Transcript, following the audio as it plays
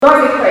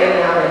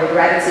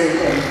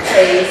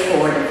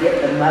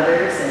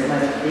mothers and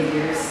mother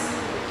figures.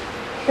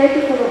 Thank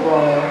you for the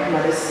role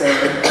mothers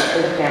serve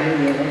in the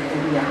family unit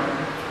and beyond.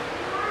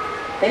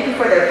 Thank you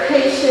for their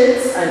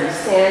patience,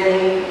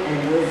 understanding,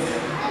 and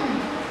wisdom.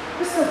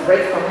 We're so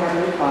grateful,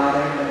 Heavenly Father,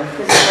 for the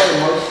physical,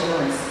 emotional,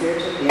 and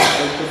spiritual gifts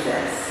they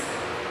possess.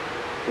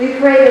 We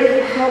pray that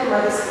you help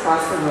mothers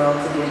across the world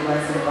to be a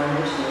blessing upon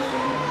their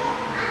children.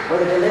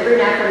 Whether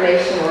delivering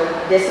affirmation or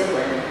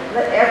discipline,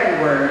 let every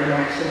word and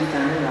action be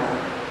done in love.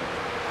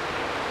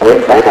 And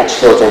we pray that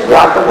children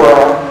throughout the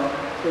world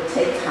will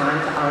take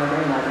time to honor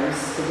their mothers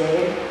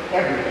today and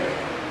every day.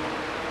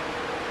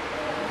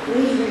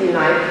 Please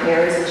reunite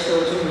parents and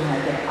children who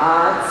have been at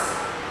odds,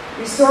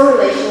 restore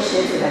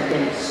relationships that have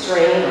been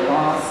strained or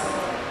lost.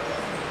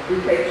 We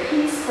pray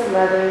peace for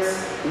mothers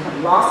who have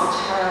lost a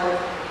child,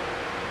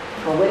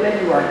 for women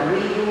who are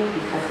grieving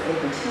because of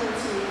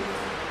infertility,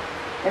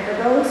 and for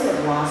those who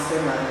have lost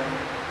their mother.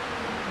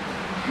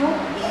 Help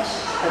each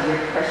of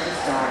your precious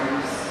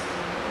daughters,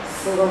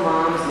 single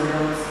moms,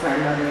 widows,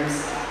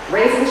 grandmothers,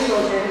 raising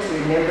children to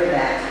remember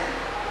that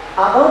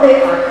although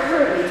they are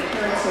currently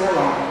parenting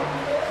alone,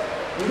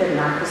 you have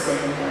not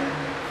forsaken them.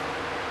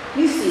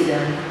 You see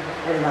them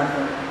and love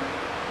them.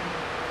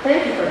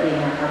 Thank you for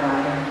being our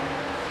provider.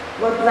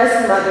 Lord,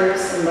 bless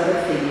mothers and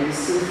mother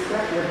figures to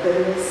reflect your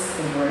goodness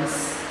and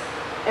grace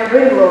and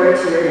bring glory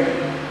to your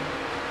name.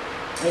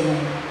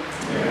 Amen.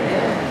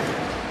 Amen.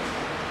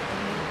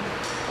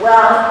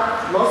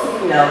 Well, most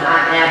of you know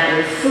I am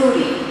a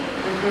foodie.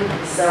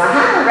 So I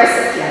have a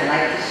recipe I'd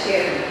like to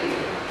share with you.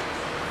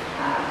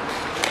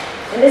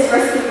 And this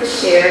recipe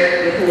was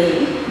shared with me.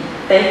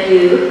 Thank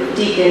you,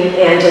 Deacon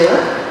Angela.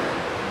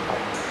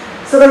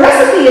 So the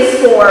recipe is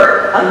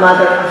for a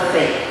mother of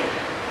faith.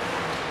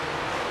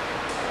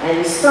 And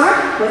you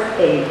start with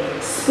a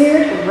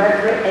spirit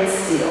reverent and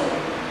still,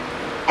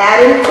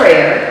 adding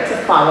prayer to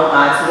follow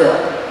God's will.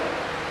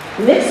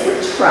 Mix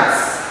with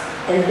trust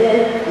and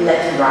then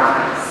let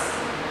rise.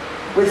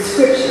 With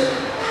scripture,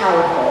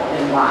 powerful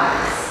and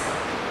wise.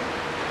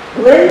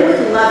 Blend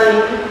with loving,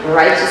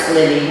 righteous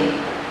living.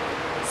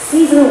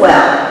 Season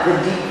well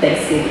with deep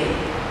thanksgiving.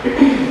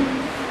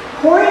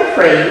 Pour in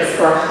praise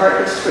for a heart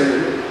that's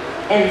true,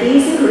 and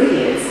these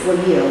ingredients will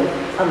yield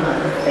a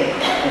mother of faith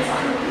as I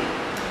will be.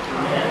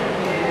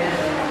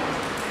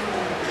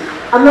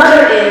 A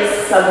mother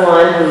is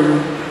someone who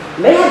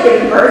may have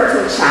given birth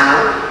to a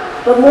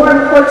child, but more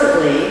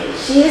importantly,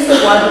 she is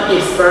the one who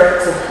gives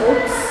birth to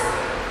hopes,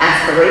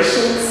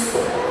 aspirations,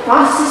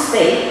 fosters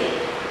faith,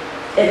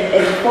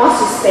 and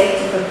fosters faith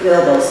to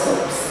fulfill those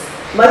hopes.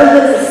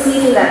 Motherhood is a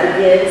season that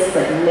begins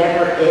but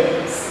never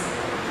ends.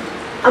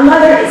 A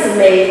mother is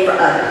made for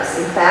others.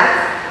 In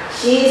fact,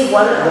 she is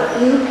one of the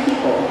few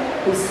people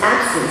whose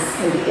absence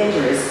can be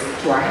injurious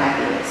to our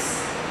happiness.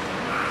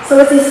 So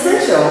it's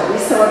essential we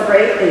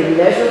celebrate the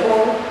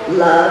immeasurable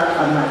love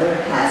a mother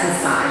has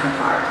inside her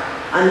heart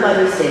on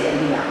Mother's Day and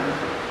beyond.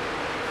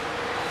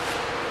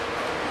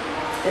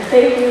 And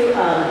thank you,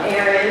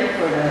 Aaron,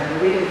 for the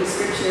reading of the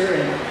scripture,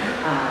 and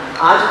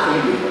Audrey for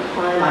your beautiful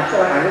poem. I feel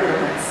like I really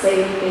don't have to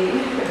say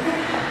anything.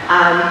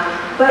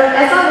 But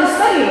as I was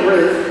studying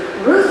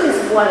Ruth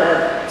is one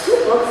of two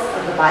books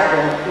of the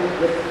Bible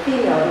with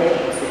female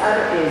names. The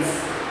other is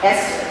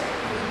Esther.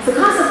 So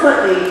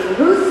consequently,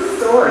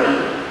 Ruth's story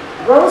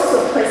rose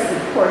to a place of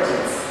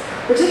importance,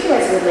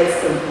 particularly as it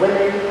relates to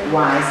women,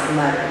 wives, and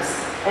mothers.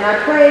 And I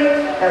pray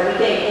that we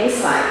gain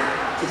insight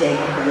today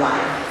in her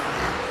life.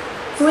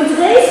 So in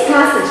today's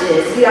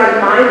passages, we are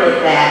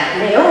reminded that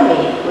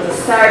Naomi was a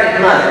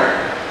surrogate mother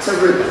to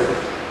Ruth.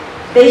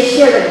 They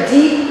shared a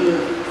deep,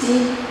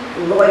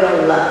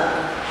 loyal love,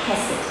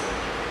 hesed,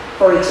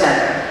 for each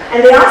other.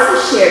 And they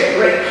also shared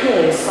great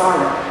pain and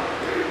sorrow.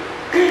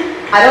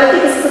 I don't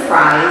think it's a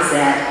surprise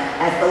that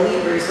as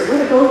believers, we're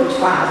going to go through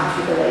trials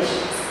and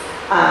tribulations.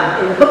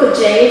 In the book of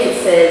James,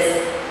 it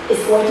says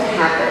it's going to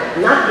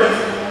happen. Not if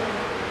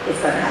it's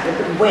going to happen,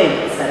 but when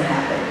it's going to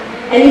happen.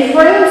 And he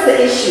frames the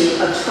issue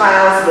of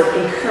trials with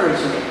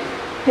encouragement.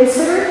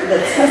 Consider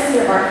the testing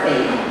of our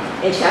faith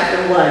in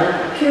chapter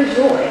 1, pure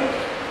joy,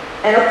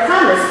 and a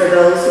promise for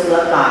those who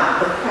love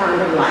God, the crown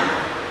of life.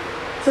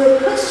 So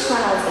it puts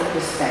trials in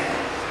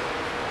perspective.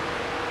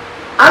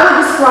 I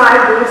would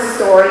describe Ruth's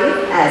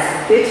story as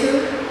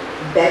bitter,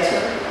 better,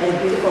 and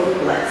beautifully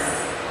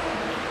blessed.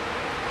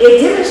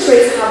 It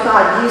demonstrates how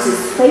God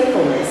uses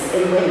faithfulness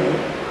in women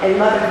and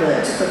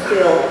motherhood to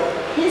fulfill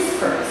his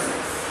purposes.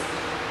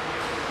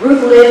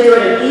 Ruth lived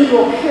during an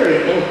evil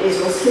period in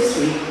Israel's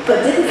history,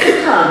 but didn't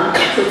succumb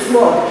to its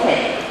moral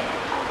decay.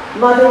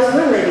 Mothers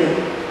were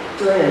living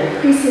during an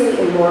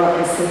increasingly immoral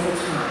and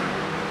sinful time.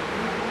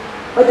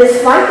 But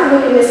despite the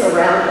wickedness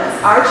around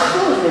us, our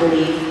children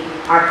need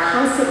our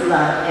constant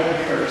love and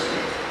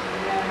encouragement.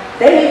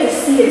 They need to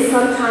see and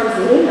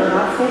sometimes lean on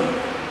our faith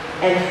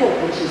and hope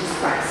in Jesus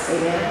Christ.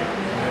 Amen?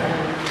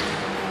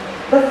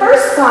 The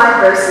first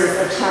 5 verses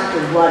of chapter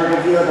 1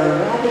 reveal the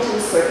ravaging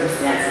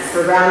circumstances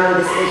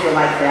surrounding this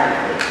Israelite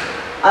family.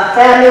 A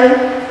famine,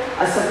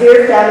 a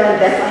severe famine in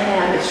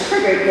Bethlehem, which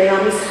triggered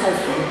Naomi's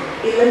husband,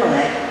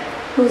 Elimelech,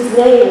 whose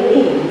name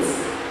means,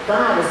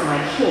 God is my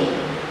king,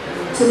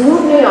 to to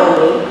move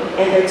Naomi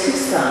and their two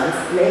sons,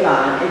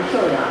 Mahlon and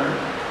Chilion,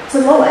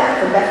 to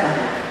Moab from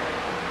Bethlehem.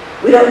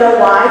 We don't know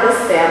why this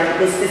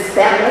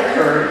famine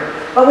occurred,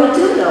 but we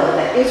do know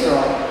that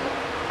Israel,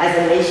 as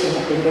a nation,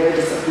 had been very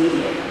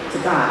disobedient to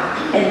God,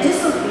 and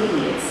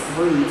disobedience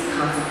breeds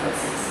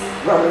consequences.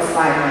 Romans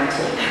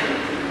 5:19.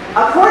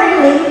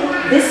 Accordingly,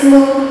 this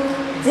move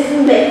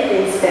didn't make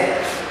things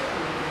better.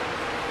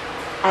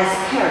 As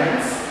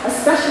parents,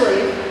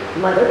 especially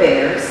mother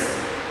bears,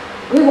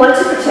 we want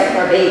to protect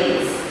our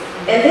babies.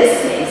 In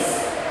this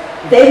case,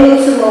 they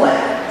moved to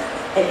Moab,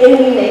 an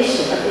enemy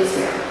nation of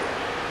Israel.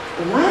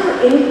 Why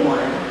would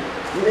anyone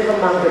live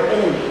among their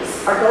enemies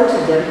or go to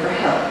them for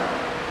help?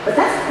 But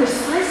that's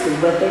precisely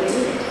what they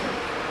did.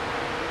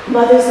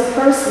 Mothers, the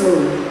first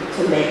move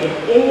to make in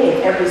any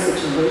and every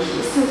situation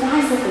is to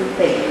rise up in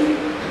faith,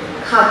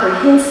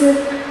 comprehensive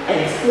and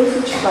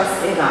exclusive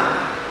trust in God.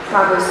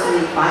 Proverbs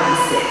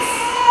 3:5-6.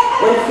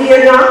 When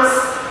fear knocks,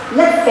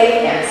 let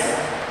faith answer.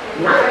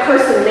 Not a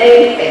person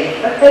named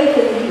Faith, but faith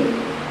in you.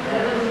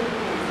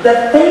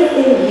 The faith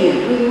in you.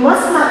 We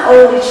must not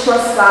only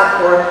trust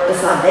God for the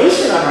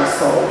salvation of our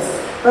souls,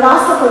 but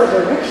also for the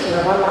direction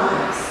of our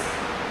lives.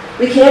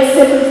 We can't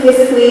simply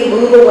physically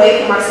move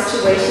away from our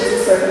situations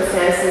and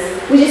circumstances.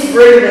 We just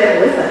bring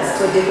them with us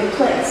to a different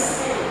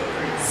place.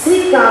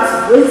 Seek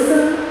God's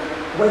wisdom,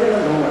 wait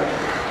on the Lord,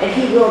 and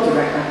He will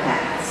direct our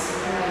paths.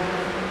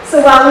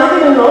 So while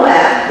living in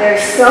Moab, their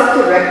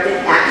self-directed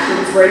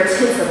actions were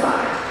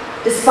intensified.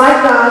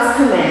 Despite God's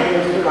command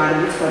in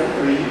Deuteronomy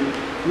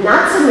 23,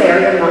 not to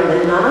marry among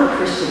the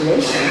non-Christian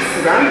nations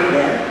surrounding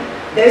them,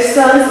 their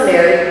sons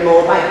married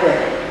Moabite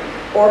women,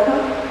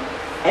 Orpah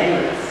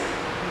and Ruth.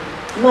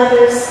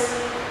 Mothers,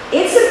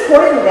 it's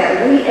important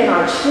that we and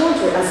our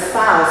children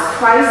espouse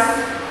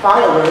Christ's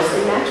followers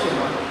in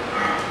matrimony.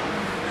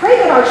 Pray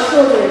that our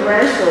children and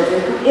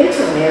grandchildren who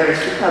enter marriage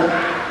become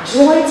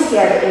joined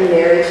together in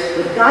marriage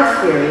with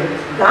God-fearing,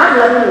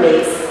 God-loving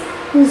mates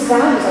whose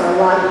values are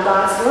aligned with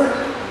God's word.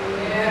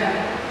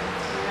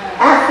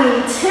 At the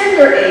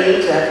tender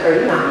age of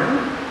 39,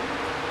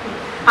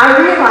 I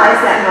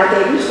realized that my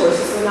dating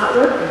choices were not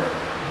working.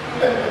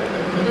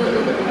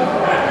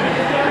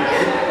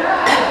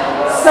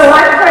 So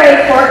I prayed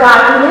for a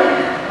godly man.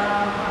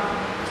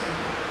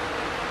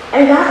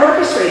 And God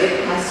orchestrated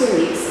the past 2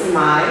 weeks in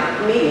my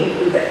meeting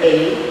through the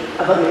aid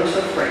of a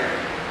mutual friend.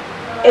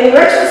 In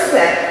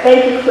retrospect,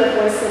 thank you, Cliff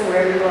Winston,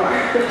 wherever you are.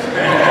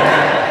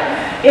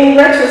 In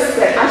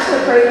retrospect, I should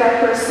have prayed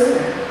that prayer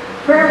sooner.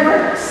 Prayer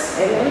works.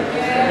 Amen?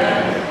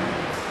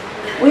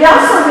 We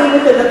also read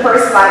within the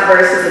first 5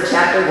 verses of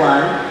chapter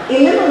 1,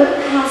 Elimelech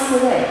passed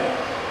away.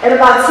 And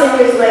about 10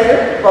 years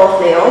later,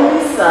 both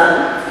Naomi's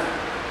sons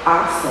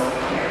also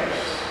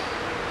perished.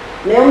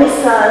 Naomi's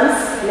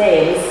sons'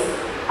 names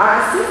are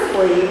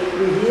ostensibly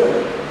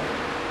revealing.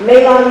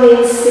 Mahlon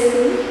means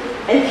sickly,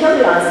 and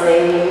Chilion's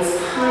name means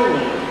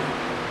pining.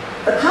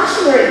 The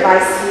cautionary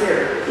advice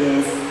here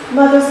is,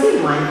 mothers, be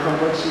mindful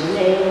of what you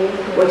name,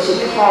 what you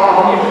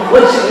call,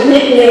 what you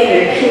nickname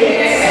your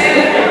kids.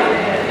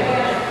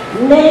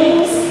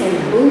 Names can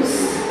boost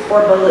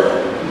or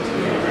belittle.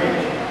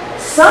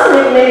 Some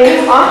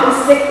nicknames often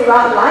stick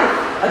throughout life,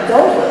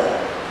 adulthood,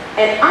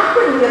 and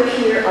awkwardly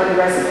appear on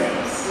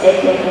resumes,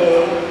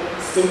 aka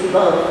Stinky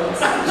Bones.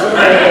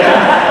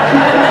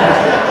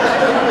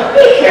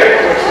 Be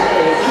careful what you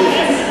name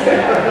kids.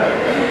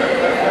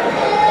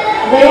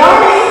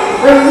 Naomi,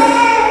 Ruth,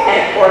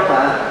 and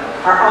Orpah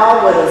are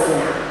all widows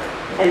now.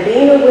 And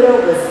being a widow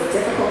was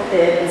difficult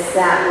then, and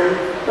sadly,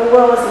 the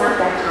world is not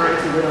that kind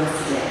to widows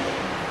today.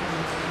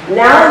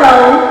 Now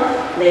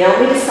alone,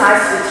 Naomi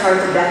decides to return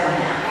to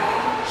Bethlehem.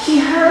 She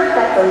heard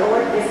that the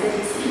Lord visited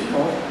his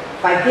people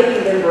by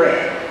giving them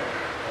bread.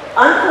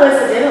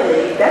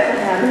 Uncoincidentally,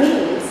 Bethlehem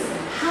means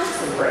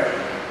house of bread.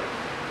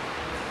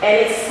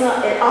 And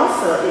it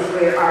also is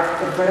where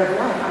the bread of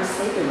life, our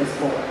Savior, was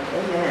born.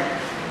 Amen.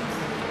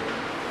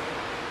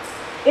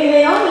 In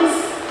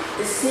Naomi's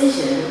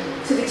decision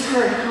to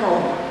return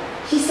home,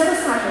 she set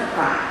aside her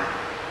pride.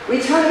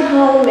 Returning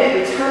home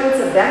meant returning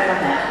to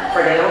Bethlehem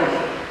for Naomi.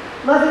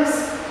 Mothers,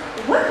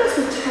 what does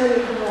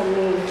returning home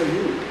mean for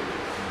you?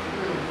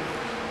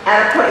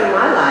 At a point in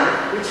my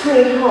life,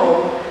 returning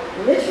home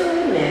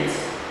literally meant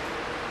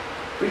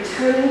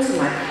returning to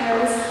my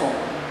parents' home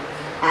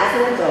as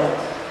an adult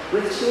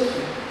with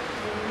children.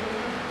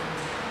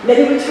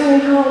 Maybe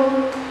returning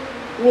home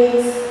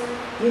means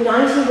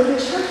uniting with a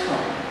church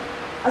home,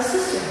 a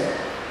sisterhood,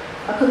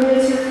 a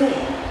community of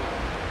faith.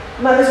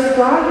 Mothers,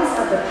 regardless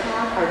of the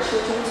path our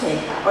children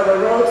take or the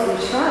roads we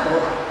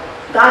travel,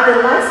 God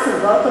delights to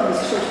welcome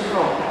his children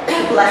home,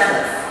 to bless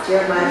us.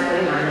 Jeremiah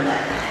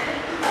 29:11.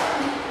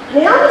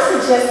 Naomi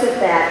suggested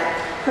that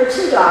her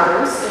 2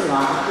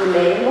 daughters-in-law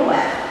remain in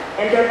Moab,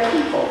 and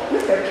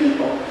with their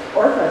people,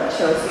 Orpah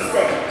chose to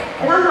stay.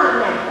 And I'm not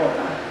mad at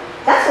Orpah.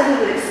 That's what we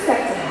would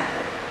expect to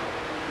happen.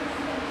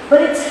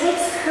 But it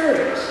takes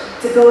courage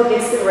to go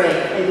against the rain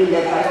and be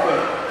led by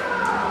faith.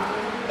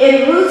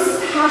 In Ruth's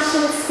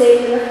passionate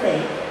statement of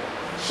faith,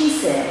 she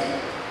said,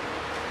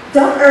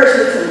 "Don't urge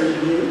me to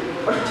leave you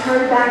or to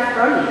turn back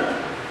from you.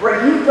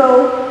 Where you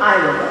go, I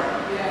will go.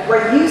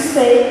 Where you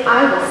stay,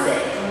 I will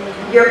stay.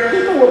 Your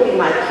people will be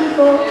my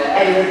people,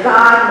 and your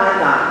God, my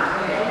God.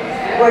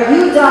 Where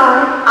you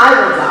die, I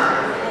will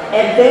die,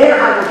 and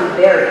there I will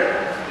be buried.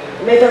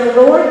 May the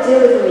Lord deal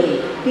with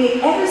me, be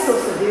it ever so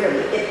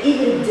severely, if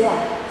even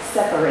death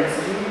separates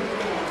you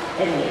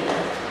and me.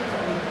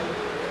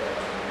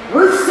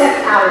 Ruth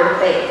stepped out in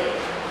faith.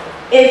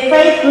 In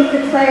faith, Ruth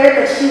declared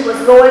that she was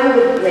going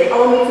with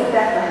Naomi to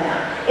Bethlehem.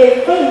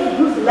 In faith,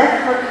 Ruth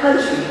left her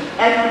country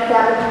and her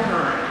family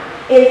behind.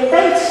 In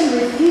faith, she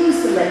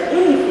refused to let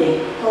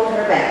anything hold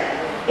her back.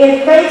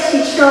 In faith, she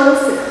chose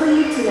to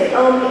cleave to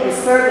Naomi and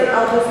serve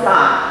Naomi's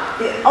God,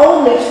 the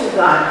only true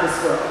God of this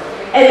world.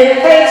 And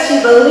in faith, she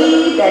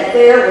believed that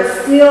there was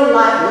still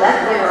life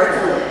left for her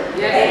to live.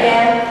 Yes.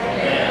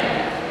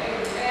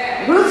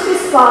 Amen? Ruth's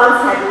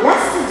response had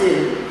less to do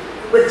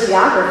with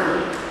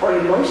geography or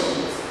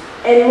emotions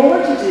and more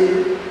to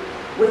do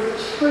with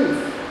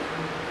truth,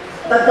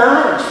 the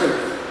God of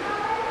truth,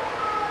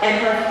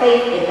 and her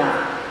faith in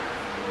God.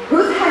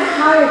 Ruth had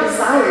higher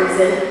desires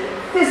than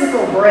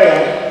physical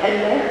bread and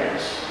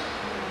marriage.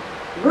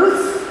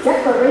 Ruth's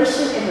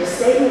declaration in her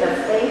statement of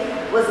faith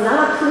was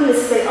not a plea to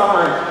stay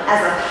on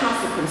as a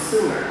passive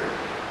consumer,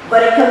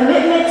 but a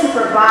commitment to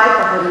provide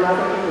for her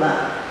mother in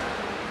love.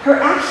 Her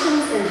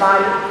actions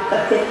embodied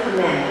the fifth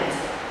commandment: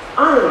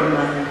 honor your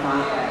mother and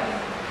father.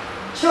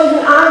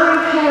 Children,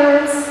 honoring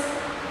parents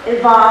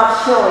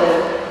involves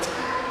showing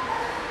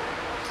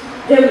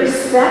them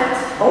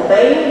respect,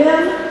 obeying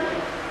them,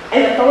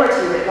 and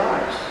authority writ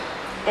large.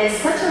 And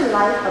such a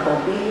life of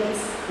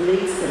obedience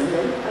leads to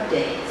length of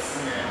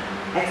days.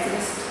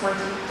 Exodus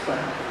 20:12.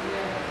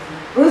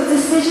 Ruth's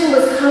decision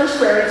was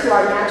contrary to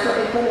our natural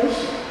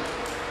inclination.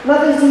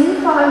 Mothers, do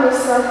you find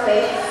yourself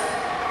faced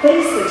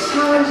with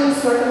challenging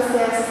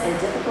circumstances and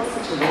difficult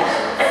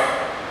situations?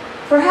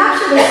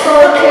 Perhaps you're the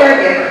sole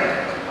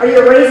caregiver, or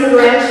you're raising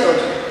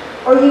grandchildren,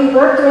 or you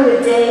work during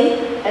the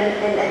day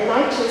and at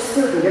night you're a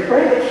student. You're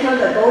burning the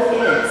candle at both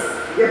ends.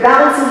 You're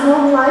balancing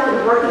home life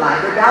and work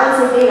life. You're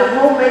balancing being a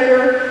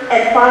homemaker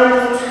and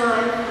finding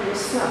time for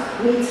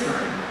yourself, me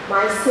time,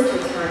 my essential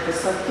time for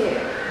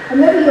self-care. Or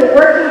maybe you're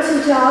working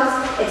 2 jobs,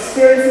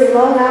 experiencing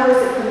long hours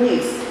of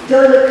commutes,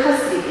 dealing with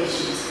custody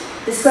issues,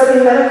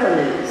 disturbing medical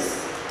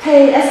news,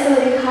 paying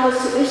escalating college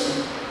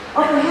tuition.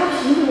 Or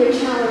perhaps you and your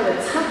child are in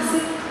a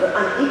toxic or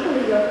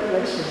unequally yoked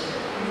relationship.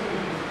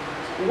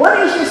 What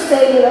is your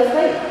statement of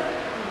faith?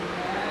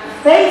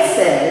 Faith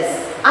says,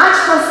 I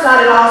trust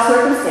God in all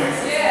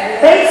circumstances.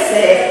 Faith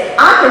says,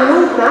 I can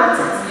move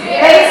mountains.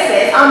 Faith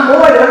says, I'm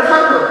more than a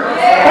conqueror.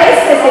 Faith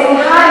says, if you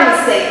hide me,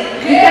 Satan,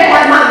 you can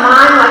have my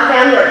mind, my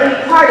family, or any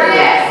part of me.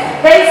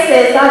 Faith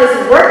says, God is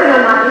working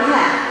on my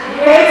behalf.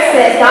 Faith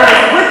says, God is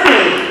with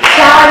me,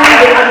 showering me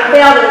with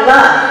unfailing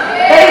love.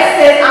 Faith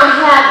says, I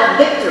have the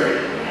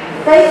victory.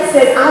 Faith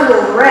says, I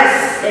will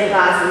rest in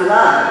God's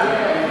love,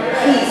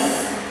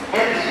 peace,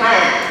 and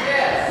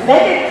plan.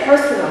 Make it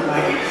personal,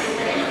 mothers.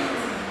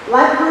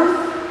 Like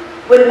Ruth,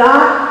 when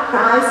God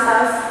guides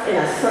us in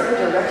a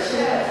certain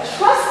direction,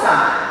 trust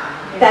God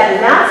that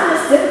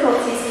mountainous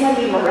difficulties can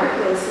be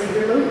miraculously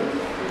removed.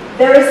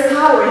 There is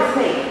power in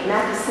faith,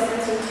 Matthew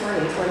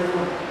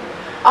 17:20-21.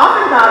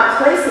 Often God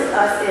places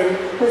us in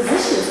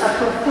positions of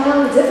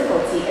profound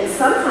difficulty, and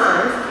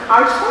sometimes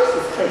our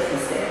choices place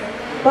us there.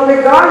 But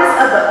regardless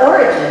of the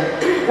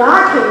origin,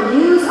 God can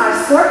use our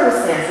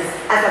circumstances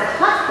as a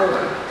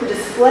platform to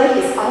display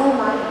His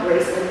almighty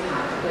grace and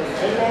power.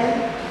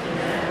 Amen?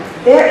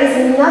 There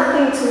is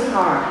nothing too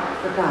hard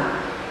for God.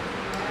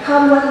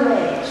 Come what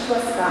may,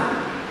 trust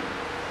God.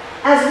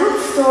 As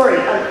Ruth's story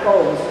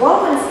unfolds,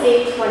 Romans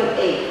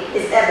 8:28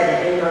 is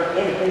evident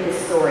in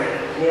this story,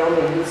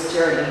 Naomi and Ruth's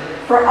journey.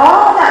 For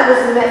all that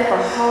was meant for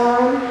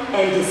harm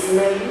and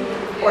dismay,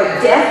 or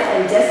death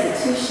and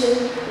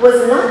destitution,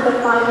 was not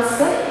the final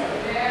say.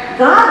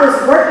 God was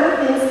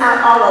working things out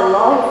all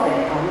along for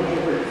Naomi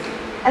and Ruth.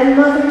 And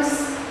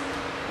mothers,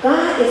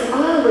 God is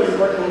always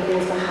working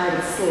things behind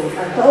the scenes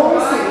of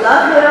those who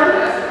love Him,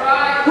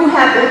 who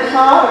have been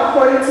called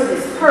according to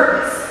His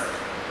purpose.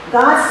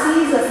 God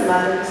sees us,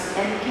 mothers,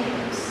 and He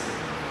cares.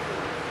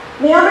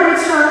 Naomi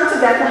returned to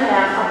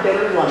Bethlehem a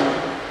bitter woman.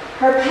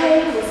 Her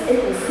pain was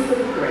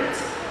inconceivably great.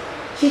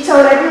 She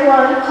told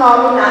everyone,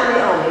 call me not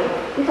Naomi,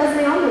 because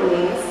Naomi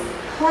means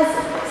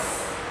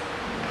pleasantness.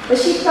 But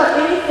she felt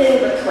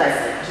anything but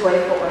pleasant,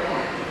 joyful, or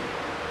happy.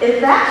 In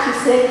fact, she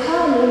said,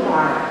 call me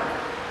Mara,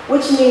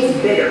 which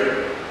means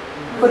bitter.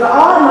 For the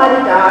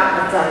Almighty God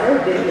has done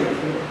very bitterly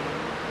with me.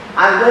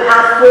 I went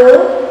out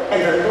full,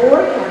 and the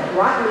Lord has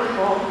brought me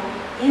home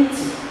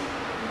empty.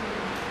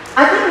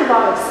 I think we've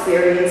all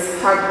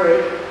experienced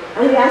heartbreak,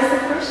 and we ask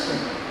the question,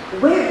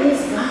 where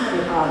is God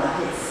in all of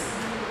this?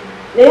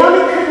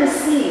 Naomi couldn't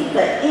see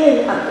the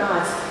end of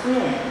God's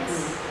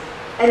plans.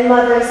 And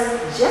mothers,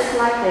 just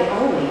like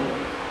Naomi,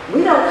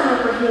 we don't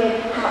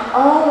comprehend how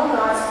all of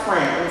God's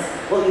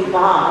plans will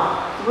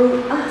evolve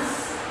through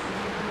us.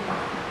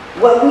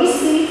 What we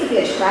see to be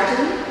a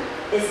tragedy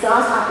is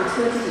God's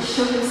opportunity to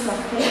show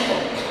Himself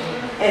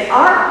faithful and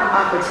our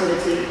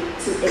opportunity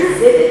to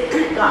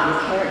exhibit godly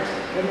character.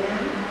 Amen?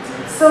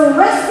 So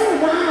rest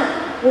in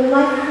God when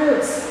life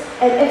hurts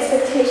and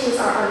expectations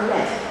are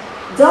unmet.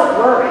 Don't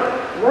worry.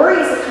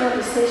 Worry is a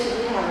conversation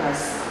we have with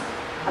ourselves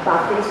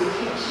about things we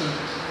can't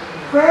change.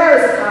 Prayer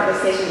is a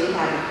conversation we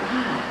have with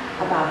God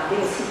about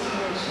things He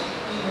can change.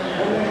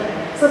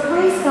 Amen? So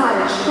praise God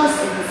and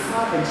trust in His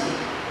sovereignty.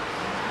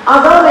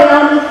 Although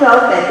Naomi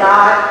felt that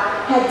God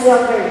had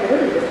dealt very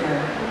bitterly with her,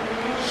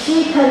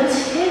 she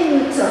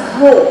continued to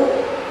hope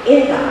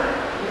in God.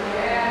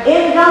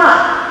 In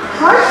God.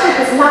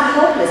 Hardship is not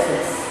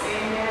hopelessness.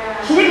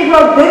 She didn't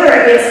grow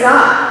bitter against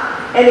God.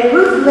 And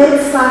Ruth laid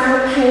aside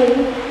her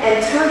pain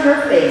and turned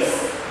her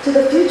face to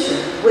the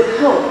future with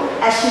hope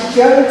as she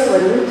journeyed to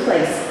a new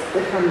place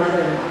with her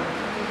mother-in-law.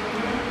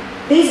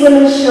 These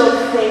women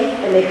showed faith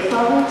and they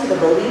clung to the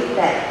belief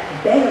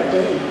that better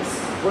days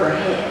were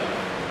ahead.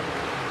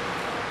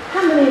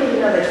 How many of you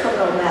know that trouble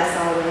don't last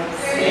always?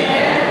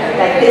 Amen.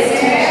 That this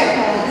too shall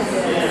pass?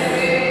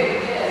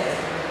 Yes.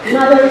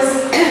 Mothers,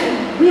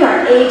 we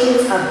are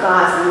agents of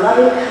God's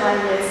loving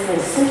kindness and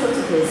central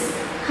to His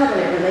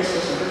covenant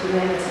relationship with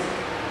humanity.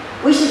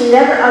 We should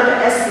never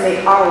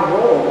underestimate our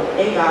role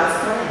in God's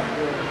plan.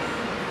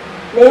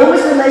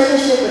 Naomi's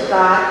relationship with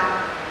God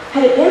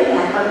had an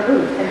impact on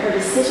Ruth and her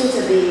decision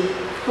to be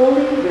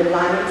fully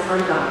reliant on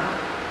God.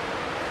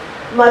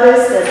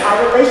 Mothers, does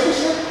our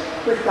relationship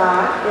with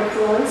God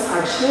influence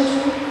our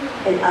children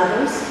and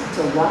others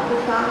to walk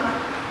with God?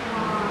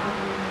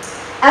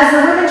 As the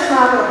women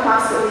traveled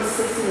approximately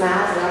 60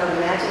 miles, I would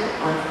imagine,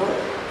 on foot,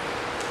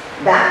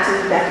 back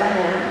to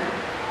Bethlehem,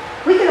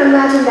 we can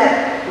imagine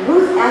that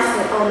Ruth asked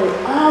Naomi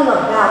all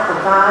about the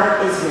God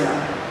of Israel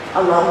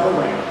along the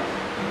way.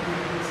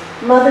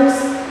 Mothers,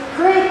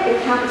 pray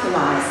and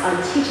capitalize on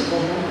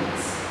teachable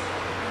moments.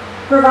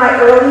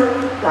 Provide early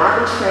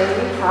godly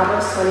training,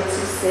 Proverbs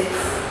 22:6.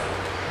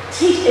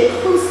 Teach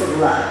inclusive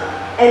love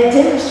and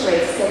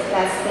demonstrate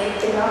steadfast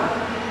faith in God.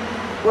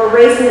 We're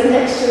raising the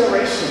next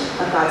generation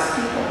of God's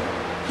people,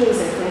 kings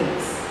and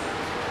queens.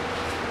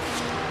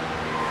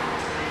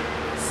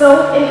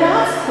 So in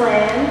God's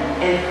plan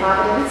and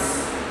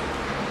providence,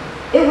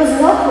 it was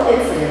no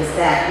coincidence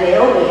that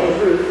Naomi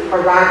and Ruth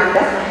arrived in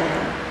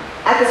Bethlehem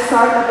at the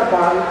start of the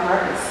barley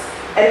harvest.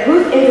 And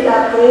Ruth ended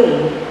up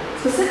gleaning,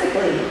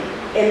 specifically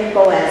in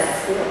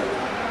Boaz's field.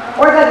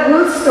 Or that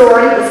Ruth's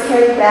story was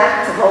carried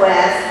back to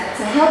Boaz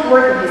to help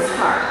work in his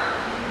heart.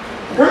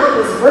 God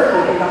was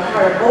working in the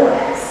heart of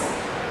Boaz,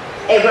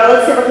 a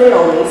relative of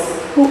Naomi's,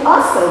 who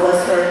also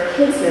was her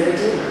kinsman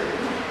redeemer.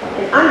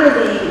 And under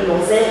the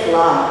Mosaic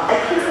law, a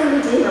kinsman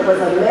redeemer was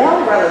a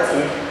male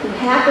relative who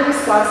had the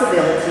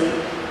responsibility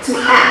to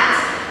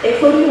act,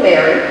 including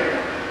Mary,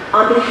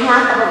 on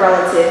behalf of a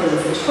relative who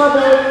was in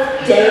trouble,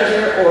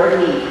 danger, or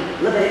need.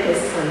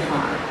 Leviticus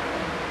 25.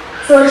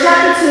 So in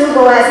chapter 2,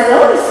 Boaz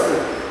noticed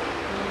Ruth.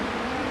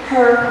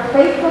 Her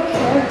faithful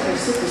character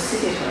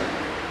superseded her,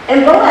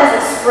 and Boaz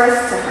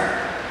expressed to her,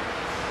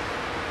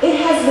 "It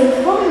has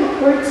been fully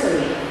reported to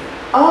me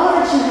all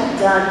that you have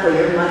done for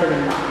your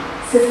mother-in-law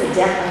since the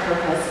death of her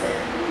husband,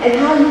 and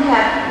how you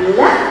have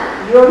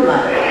left your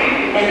mother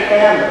and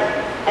family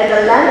and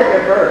the land of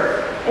your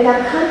birth, and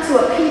have come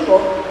to a people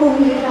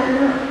whom you did not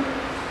know."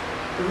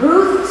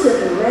 Ruth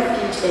took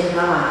refuge in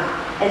God,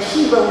 and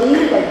she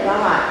believed that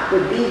God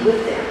would be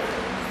with them.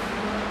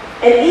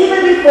 And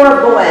even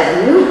before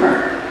Boaz knew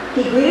her,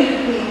 he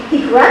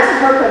granted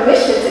her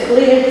permission to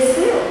glean in his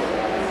field.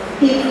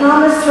 He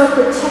promised her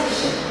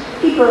protection.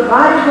 He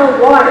provided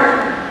her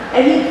water.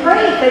 And he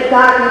prayed that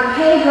God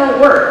repay her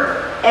work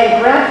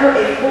and grant her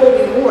a full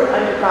reward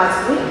under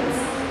God's wings.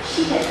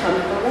 She had come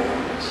for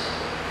refuge.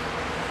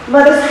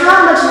 Mothers,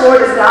 how much more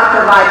does God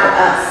provide for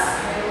us?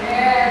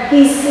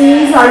 He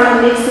sees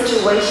our unique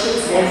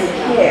situations and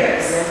He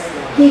cares.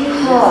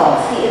 He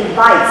calls, He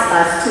invites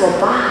us to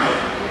abide,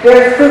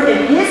 bear fruit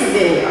in His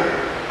vineyard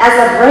as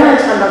a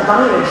branch on the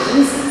vine of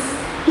Jesus.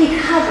 He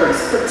covers,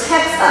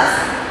 protects us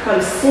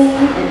from seen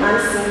and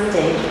unseen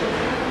danger.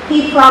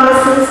 He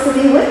promises to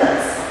be with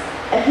us,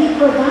 and He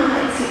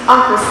provides. He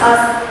offers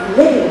us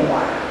living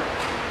water.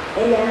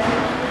 Amen.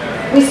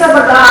 We serve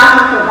a God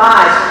who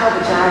provides,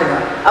 Jehovah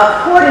Jireh,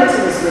 according to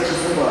His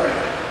riches and glory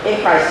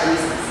in Christ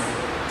Jesus.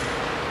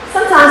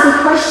 Sometimes we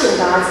question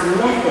God's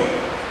method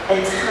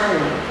and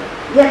timing.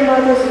 Yet,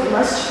 mothers, we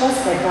must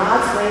trust that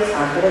God's ways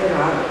are better than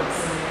our ways.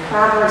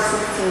 Proverbs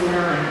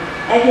 16:9.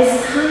 And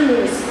His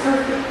timing is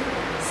perfect.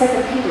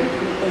 2 Peter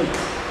 3:8.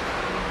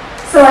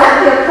 So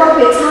at the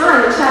appropriate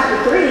time in chapter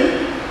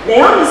 3,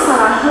 Naomi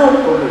sought a home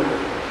for Ruth.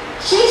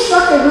 She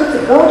instructed Ruth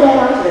to go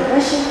down to the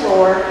threshing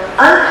floor,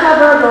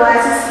 uncover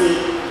Boaz's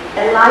feet,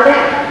 and lie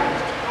down.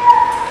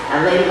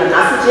 Now, ladies, I'm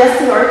not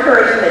suggesting or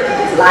encouraging that you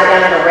just lie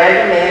down at a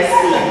random man's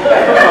feet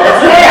and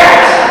propose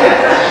marriage.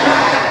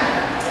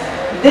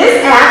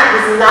 This act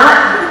was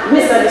not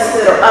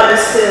misunderstood or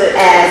understood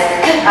as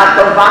a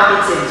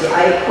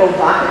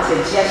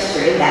provocative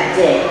gesture in that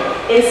day.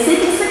 In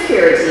seeking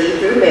security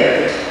through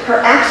marriage, her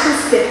actions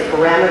fit the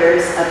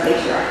parameters of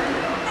patriarchy.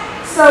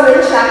 So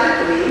in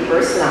chapter 3,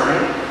 verse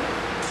 9,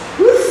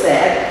 Ruth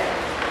said,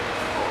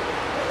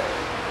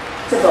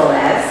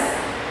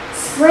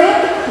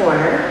 spread the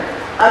corner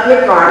of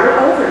your garment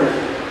over me,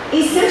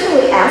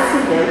 essentially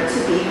asking him to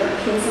be her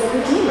kinsman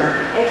redeemer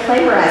and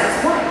claim her as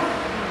his wife.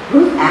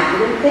 Ruth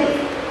acted in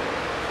faith.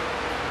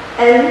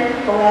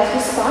 And Boaz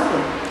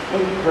responded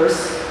in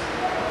verse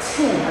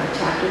 10 of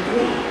chapter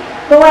 3.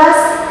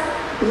 Boaz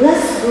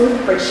blessed Ruth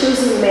for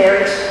choosing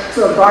marriage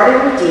to a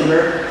guardian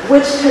redeemer,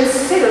 which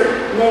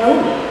considered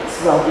Naomi's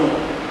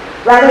well-being,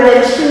 rather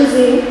than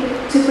choosing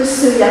to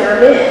pursue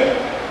younger men.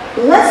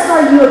 Blessed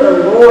are you of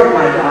the Lord,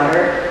 my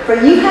daughter, for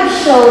you have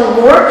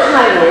shown more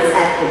kindness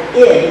at the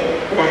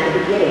end than at the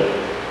beginning,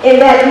 in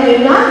that you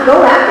did not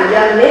go after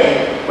young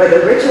men,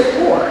 whether rich or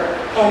poor.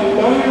 And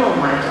now,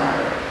 my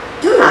daughter,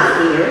 do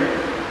not fear.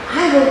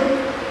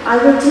 I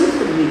will do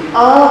for you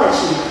all that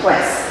you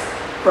request.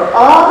 For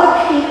all the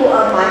people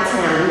of my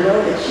town know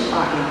that you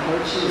are a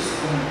virtuous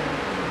woman.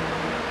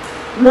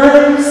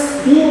 Mothers,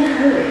 be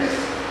encouraged.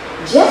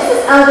 Just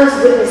as others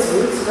witness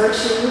Ruth's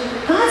virtue,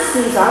 God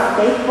sees our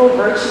faithful,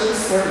 virtuous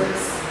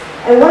service.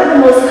 And one of the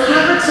most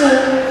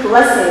comforting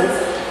blessings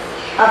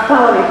of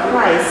following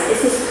Christ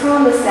is his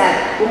promise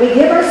that when we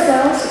give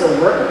ourselves to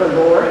the work of the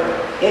Lord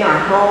in our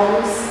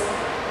homes,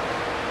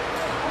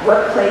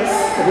 workplace,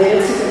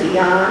 communities, and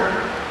beyond,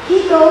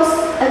 he goes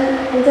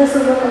and does the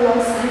work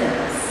alongside of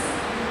us.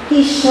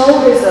 He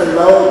shoulders the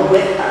load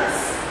with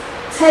us.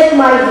 Take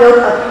my yoke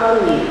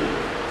upon you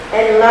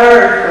and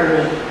learn from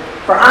me,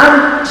 for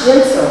I'm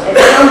gentle and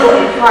humble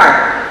in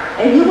heart,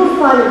 and you will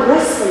find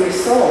rest for your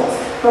souls.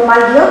 For my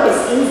yoke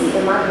is easy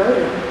and my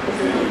burden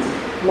is light.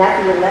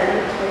 Matthew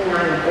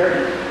 11:29 and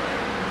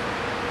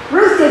 30.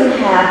 Ruth didn't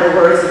have the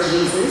words of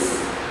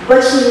Jesus,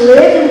 but she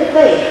lived in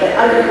faith that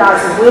under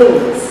God's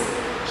wings,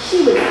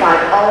 she would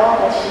find all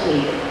that she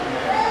needed.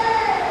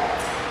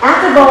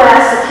 After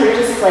Boaz secured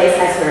his place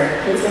as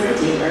her kinsman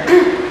redeemer,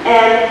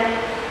 and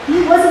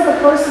he wasn't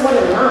the first one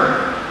in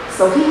line,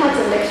 so he had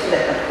to make sure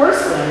that the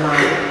first one in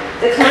line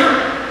declined.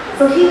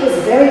 So he was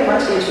very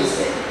much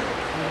interested.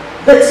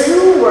 The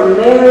two were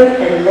married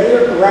and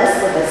later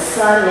blessed with a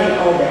son named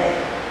Obed,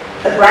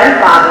 the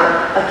grandfather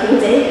of King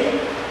David.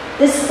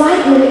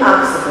 Despite many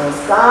obstacles,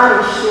 God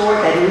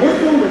ensured that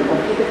nothing would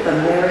prohibit the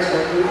marriage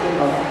of Ruth and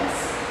Boaz.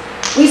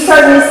 We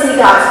certainly see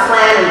God's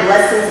plan and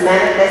blessings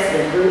manifested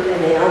in Ruth and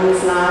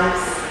Naomi's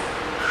lives.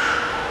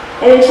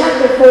 And in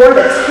chapter 4,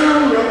 the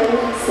town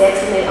women said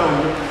to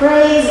Naomi,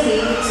 "Praise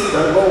be to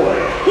the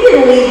Lord. He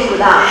didn't leave you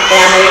without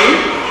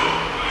family.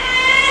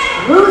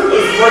 Ruth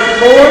is worth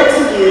more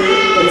to you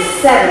than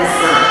 7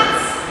 sons."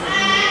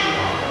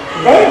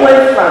 They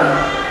went from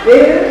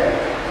bitter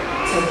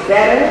to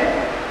better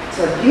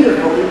to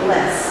beautifully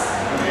blessed.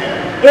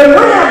 It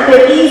would have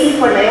been easy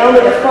for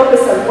Naomi to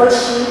focus on what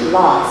she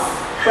lost.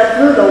 But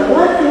through the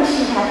one thing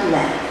she had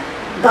left,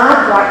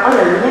 God brought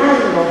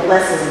unimaginable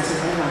blessings into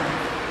her life.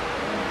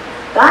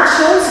 God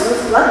chose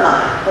Ruth's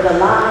bloodline for the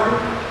line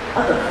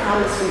of the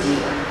promised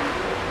Redeemer.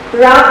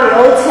 Throughout the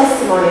Old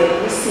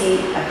Testament, we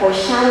see a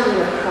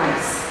foreshadowing of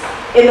Christ.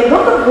 In the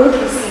book of Ruth,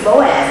 we see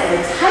Boaz as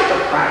a type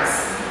of Christ.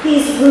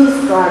 He's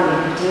Ruth's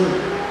guardian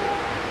Redeemer.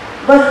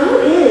 But who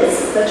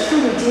is the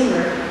true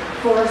Redeemer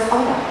for us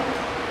all?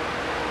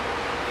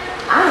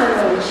 I don't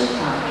know what you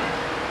call it.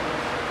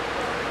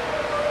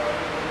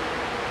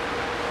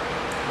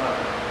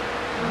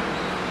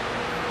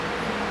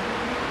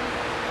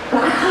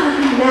 But I call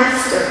him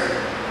Master,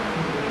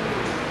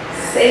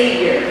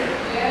 Savior,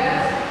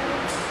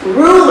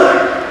 Ruler,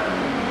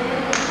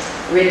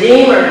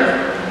 Redeemer,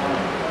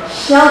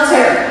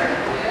 Shelter,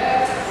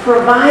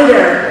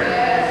 Provider,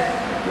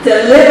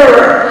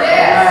 Deliverer,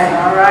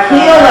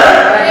 Healer,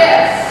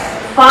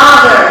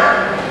 Father,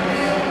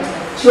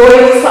 Joy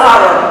in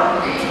sorrow,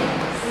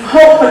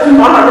 Hope for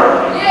tomorrow.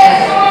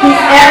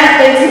 He's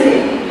everything to me.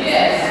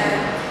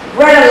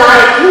 Bread of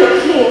life, King of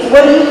Kings,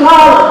 what do you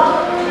call him?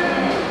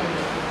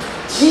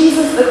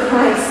 Jesus the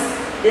Christ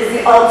is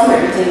the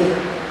ultimate Redeemer.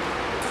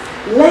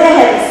 Lay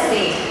at his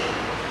feet.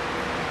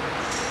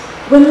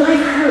 When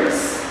life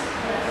hurts,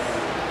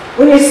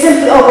 when you're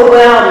simply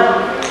overwhelmed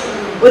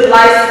with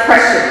life's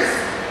pressures,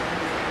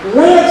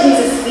 lay at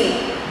Jesus' feet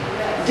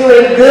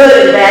during good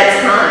and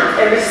bad times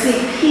and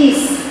receive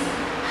peace,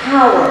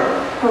 power,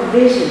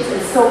 provisions,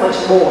 and so much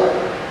more.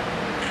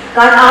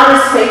 God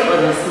honors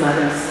faithfulness,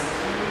 mothers,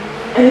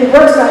 and he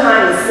works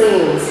behind the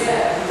scenes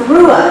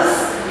through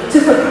us to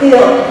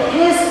fulfill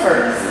his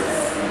purposes.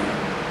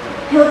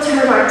 He'll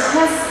turn our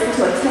tests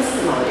into a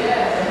testimony.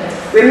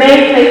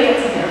 Remain faithful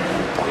to him.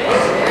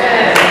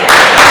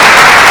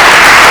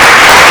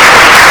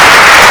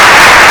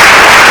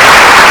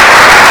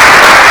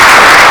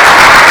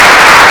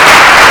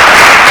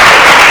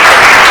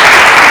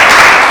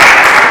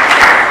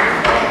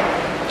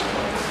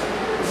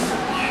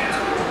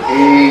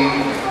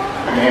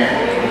 Amen.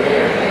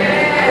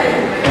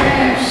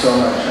 Thank you so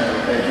much, honey.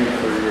 Thank you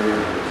for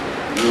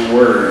your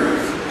word.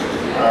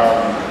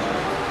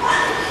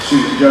 She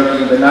was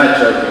joking, but not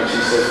joking.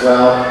 She says,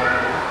 well,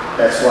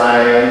 that's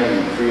why I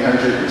need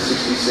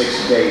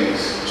 366 days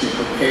to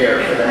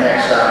prepare for the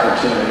next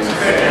opportunity.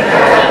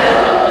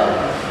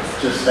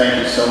 Just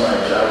thank you so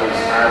much.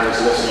 I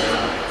was listening.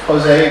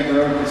 Jose,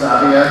 Ruth,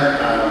 Zavia,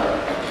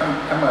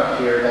 come up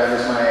here. I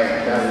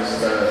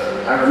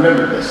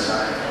remember this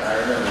time.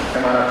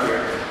 Come on up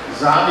here.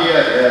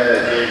 Zavia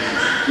is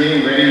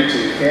getting ready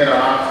to head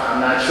off.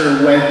 I'm not sure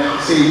when.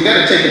 See, you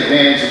got to take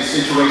advantage of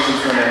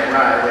situations when they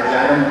arrive.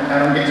 I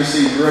don't get to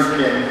see Brooke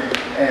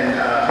and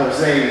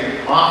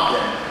Jose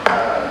often.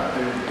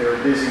 They're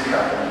a busy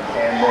couple,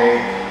 and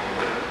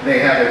they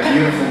have a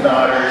beautiful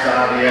daughter,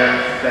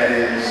 Zavia, that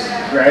is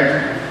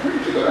graduate. Where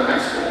did you go to high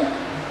school?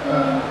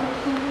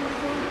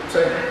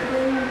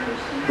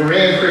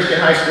 Berean Christian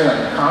High School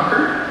in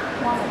Concord?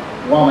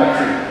 Walnut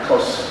Creek,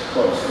 close.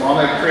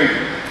 Walnut Creek.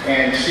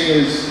 And she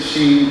is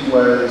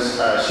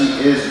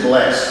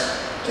blessed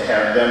to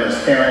have them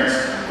as parents,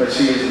 but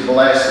she is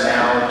blessed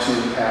now to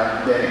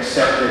have been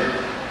accepted.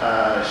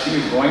 She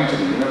is going to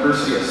the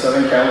University of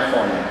Southern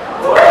California.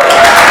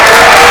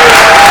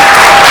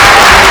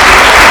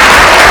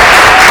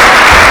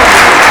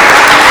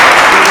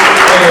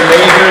 And her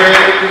major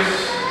is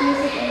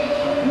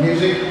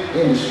music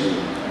industry.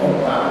 Oh,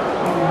 wow.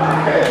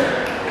 Okay.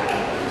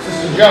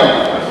 Sister Joan,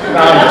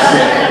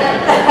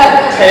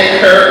 take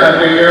her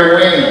under your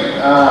wing.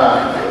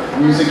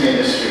 Music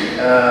industry.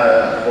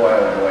 Boy,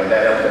 oh boy,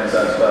 that opens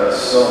up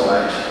so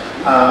much.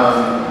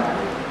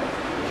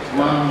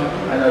 Mom,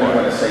 I know you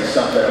want to say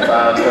something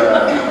about I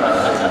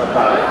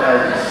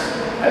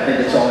think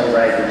it's only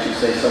right that you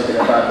say something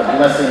about the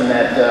blessing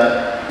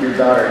that your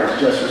daughter has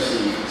just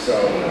received. So.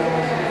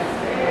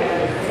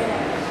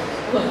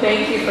 Well,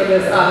 thank you for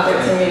this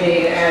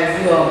opportunity.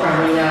 As you all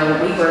probably know,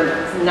 we were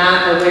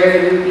not aware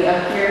that we would be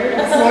up here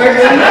this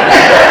morning.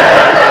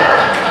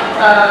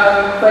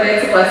 But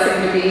it's a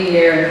blessing to be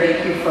here, and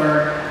thank you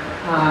for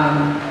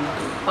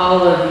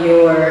all of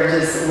your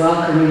just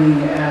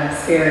welcoming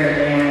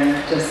spirit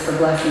and just for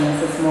blessing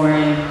us this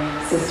morning,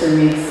 Sister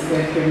Meeks,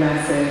 with your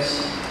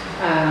message.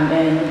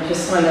 And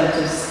just want to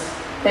just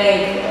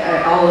thank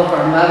all of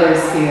our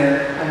mothers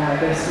here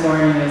this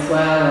morning as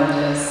well, and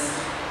just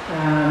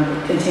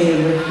continue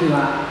to lift you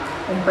up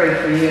and pray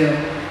for you.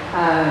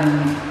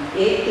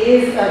 It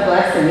is a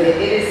blessing.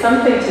 It is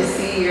something to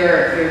see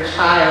your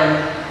child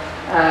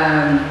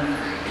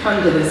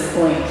come to this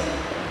point,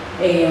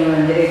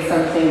 and it's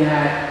something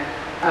that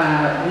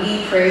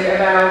we prayed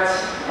about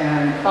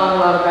and thought a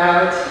lot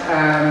about.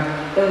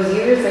 Those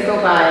years, they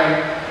go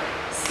by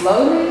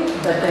slowly,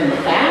 but then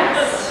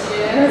fast. You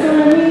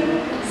know what I mean?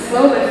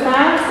 Slow but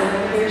fast, and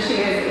then here she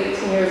is,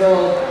 18 years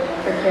old,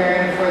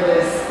 preparing for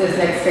this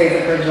next phase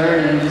of her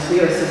journey, and just we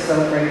are just so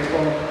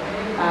grateful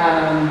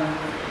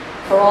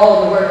for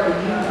all the work that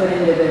you put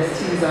into this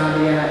too,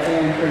 Zavia,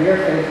 and for your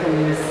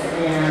faithfulness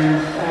and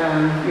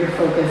your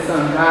focus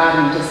on God,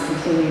 and just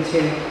continue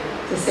to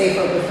stay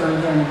focused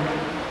on Him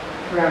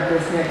throughout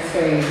this next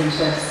phase. And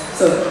just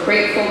so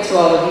grateful to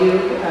all of you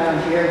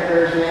for your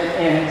encouragement,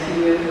 and to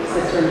you,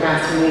 Sister and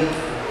Pastor Meeks,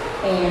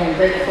 and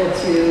grateful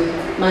to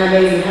my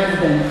amazing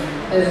husband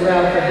as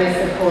well for his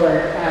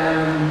support.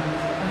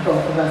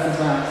 Both of us as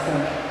well, so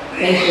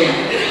thank you.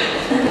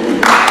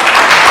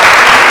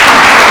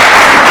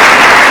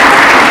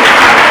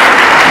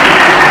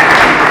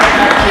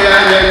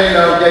 Yeah, you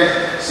know,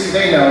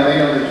 they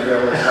know the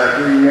drill. It's like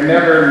you're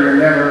never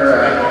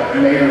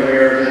made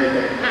aware of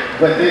anything.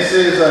 But this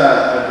is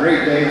a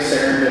great day of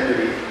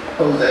serendipity.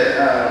 Jose,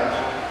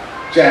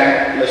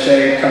 Jack,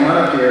 Lachey, come on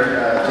up here.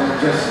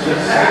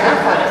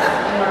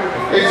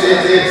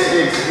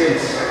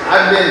 It's.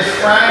 I've been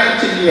trying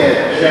to get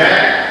Jack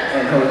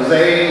and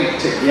Jose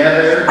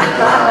together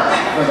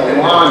for the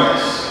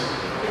longest,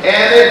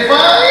 and it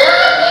finally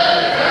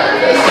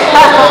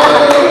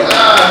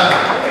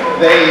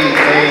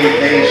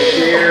they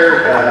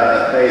share.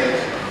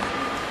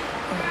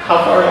 How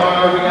far along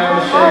are we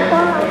now, Lachey?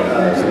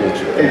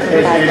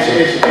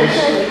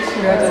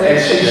 And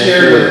she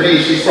shared with me.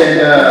 She said,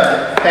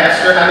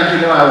 "Pastor, how did you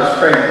know I was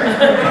pregnant?"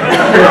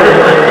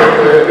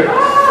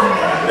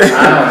 I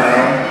don't know.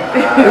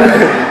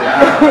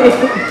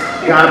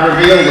 God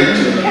revealed it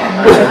to me.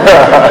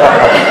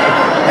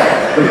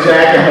 But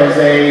Jack and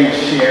Jose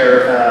share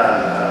a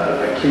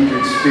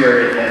kindred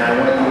spirit, and I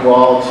want you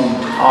all to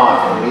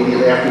talk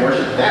immediately after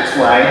worship. That's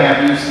why I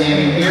have you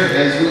standing here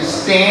as we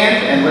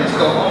stand, and let's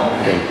go home.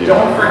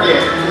 Don't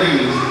forget,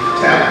 please,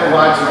 Tabitha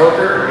Watts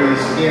Booker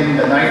is in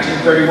the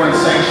 1931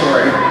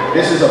 sanctuary.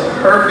 This is a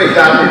perfect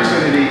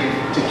opportunity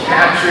to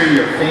capture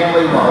your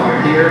family while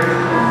you're here.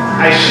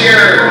 I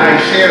share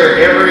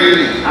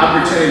every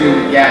opportunity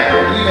we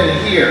gather,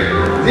 even here.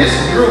 This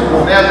group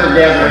will never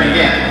gather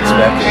again.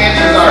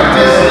 Chances are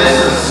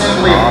this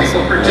assembly,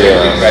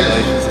 particularly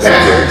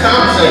Pastor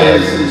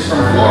Thompson is from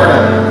Florida.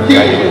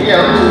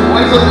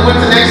 When's the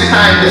next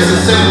time this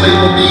assembly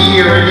will be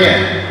here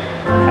again?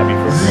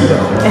 Zero.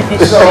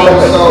 So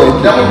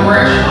don't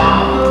rush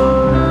off.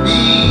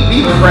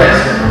 Be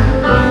present.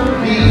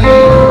 Be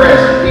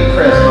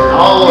present.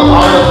 All of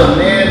the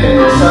men and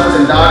your sons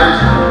and daughters.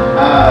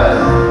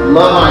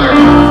 Love on your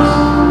moms.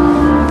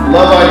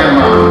 Love on your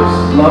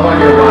moms. Love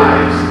on your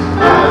wives.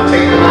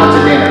 Take them out to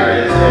dinner,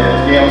 as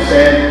Gail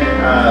said.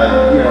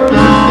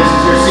 This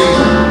is your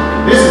season.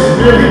 This is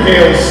really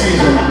Gail's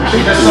season.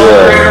 She just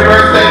celebrated her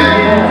birthday.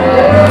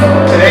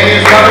 Today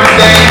is Mother's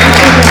Day.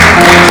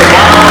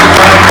 Tomorrow is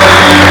Mother's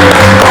Day.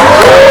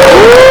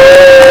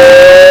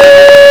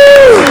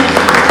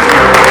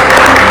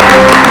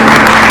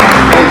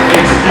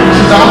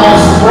 She's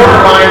almost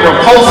borderline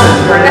repulsive.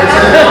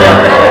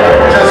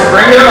 Just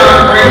bring it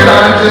on,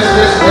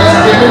 just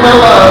give me my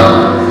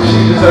love.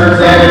 She deserves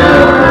that and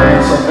more.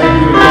 And so thank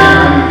you again,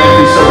 honey. Thank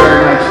you so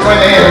very much. Join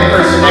the hand of the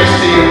person next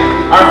to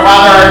you. Our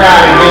Father, our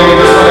God, again, we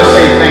just want to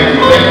say thank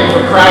you. Thank you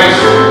for Christ.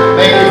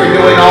 Thank you for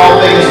doing all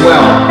things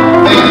well.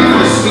 Thank you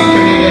for the sweet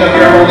communion of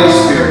your Holy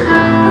Spirit.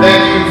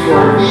 Thank you for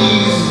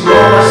these,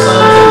 your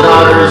sons and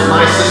daughters,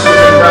 my sisters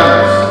and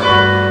brothers.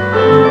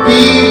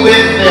 Be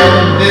with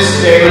them this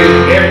day,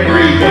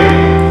 every day.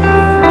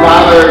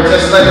 Father,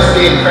 just let us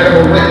be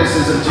incredible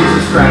witnesses of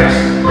Jesus Christ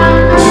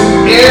to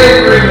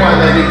everyone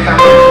that we come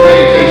into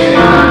communication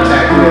and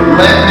contact with.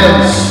 Let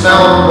them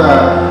smell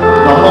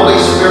the Holy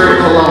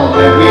Spirit cologne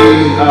that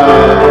we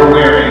are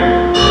wearing,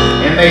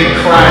 and they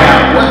cry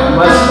out,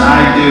 "What must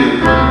I do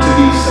to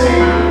be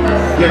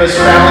saved?" Give us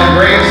traveling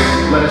grace.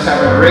 Let us have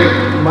a great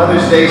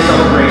Mother's Day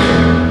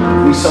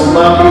celebration. We so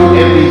love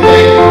you, and we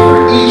thank you for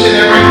each and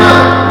every